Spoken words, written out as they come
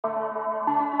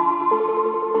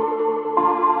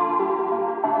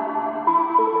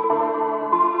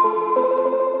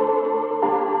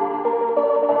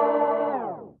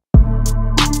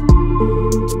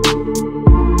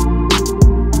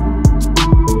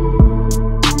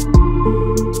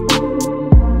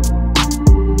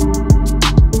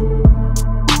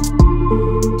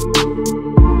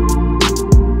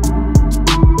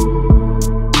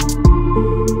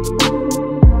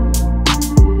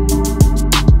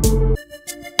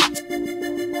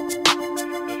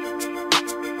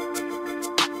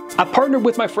I partnered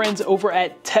with my friends over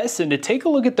at Tessan to take a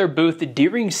look at their booth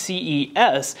during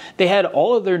CES. They had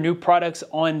all of their new products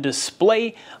on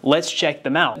display. Let's check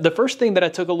them out. The first thing that I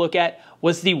took a look at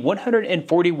was the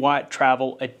 140 watt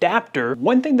travel adapter.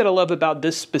 One thing that I love about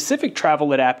this specific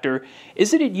travel adapter is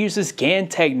that it uses GaN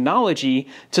technology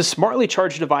to smartly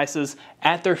charge devices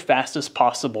at their fastest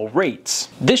possible rates.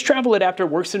 This travel adapter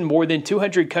works in more than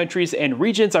 200 countries and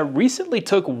regions. I recently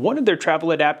took one of their travel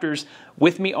adapters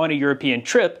with me on a European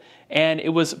trip, and it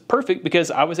was perfect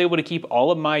because I was able to keep all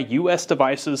of my US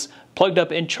devices plugged up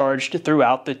and charged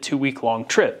throughout the 2-week-long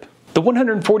trip. The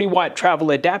 140 watt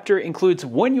travel adapter includes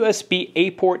one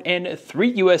USB-A port and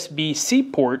 3 USB-C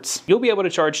ports. You'll be able to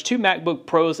charge 2 MacBook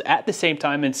Pros at the same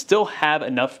time and still have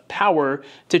enough power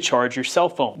to charge your cell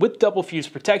phone. With double fuse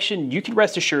protection, you can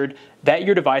rest assured that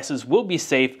your devices will be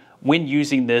safe when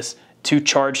using this to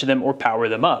charge them or power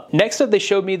them up. Next up, they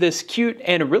showed me this cute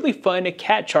and really fun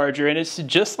cat charger, and it's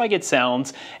just like it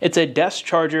sounds. It's a desk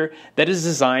charger that is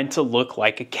designed to look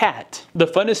like a cat. The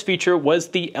funnest feature was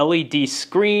the LED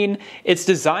screen. It's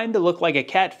designed to look like a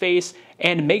cat face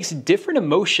and makes different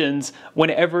emotions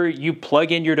whenever you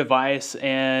plug in your device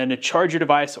and charge your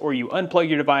device or you unplug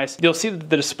your device. You'll see that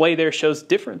the display there shows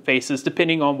different faces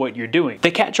depending on what you're doing. The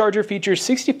cat charger features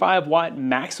 65 watt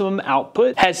maximum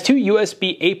output, has 2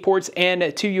 USB-A ports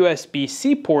and 2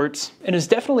 USB-C ports, and is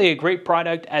definitely a great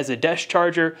product as a desk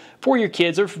charger for your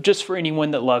kids or just for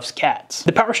anyone that loves cats.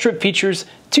 The power strip features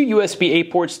 2 USB-A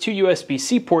ports, 2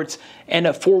 USB-C ports, and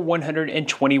 4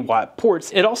 120 watt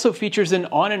ports. It also features an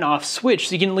on and off switch,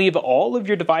 so you can leave all of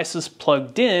your devices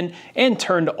plugged in and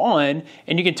turned on,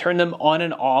 and you can turn them on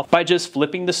and off by just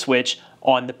flipping the switch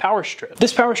on the power strip.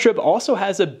 This power strip also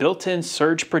has a built-in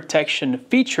surge protection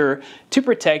feature to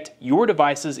protect your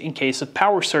devices in case of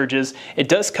power surges. It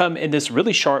does come in this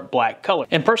really sharp black color.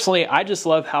 And personally, I just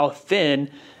love how thin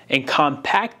and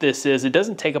compact this is. It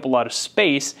doesn't take up a lot of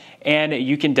space, and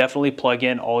you can definitely plug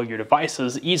in all your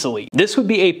devices easily. This would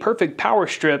be a perfect power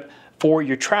strip for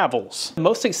your travels. The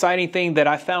most exciting thing that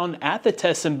I found at the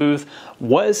Tessan booth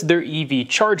was their EV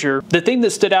charger. The thing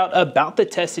that stood out about the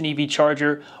Tessan EV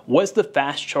charger was the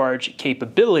fast charge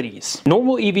capabilities.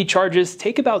 Normal EV charges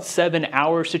take about 7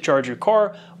 hours to charge your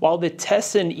car, while the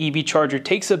Tessan EV charger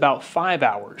takes about 5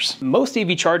 hours. Most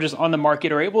EV chargers on the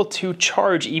market are able to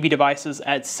charge EV devices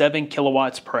at 7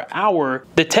 kilowatts per hour.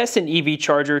 The Tessan EV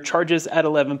charger charges at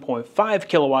 11.5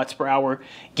 kilowatts per hour,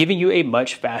 giving you a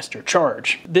much faster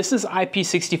charge. This is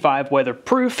IP65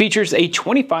 weatherproof, features a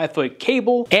 25-foot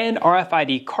cable and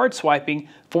RFID card swiping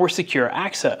for secure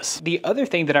access. The other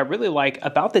thing that I really like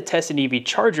about the Tessan EV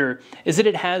charger is that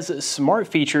it has smart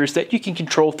features that you can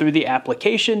control through the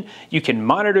application. You can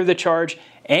monitor the charge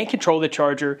and control the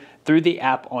charger through the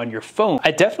app on your phone.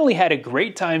 I definitely had a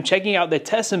great time checking out the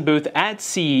Tessan booth at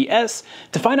CES.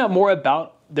 To find out more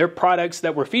about their products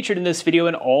that were featured in this video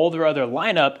and all their other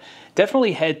lineup,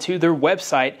 definitely head to their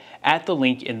website at the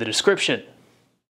link in the description.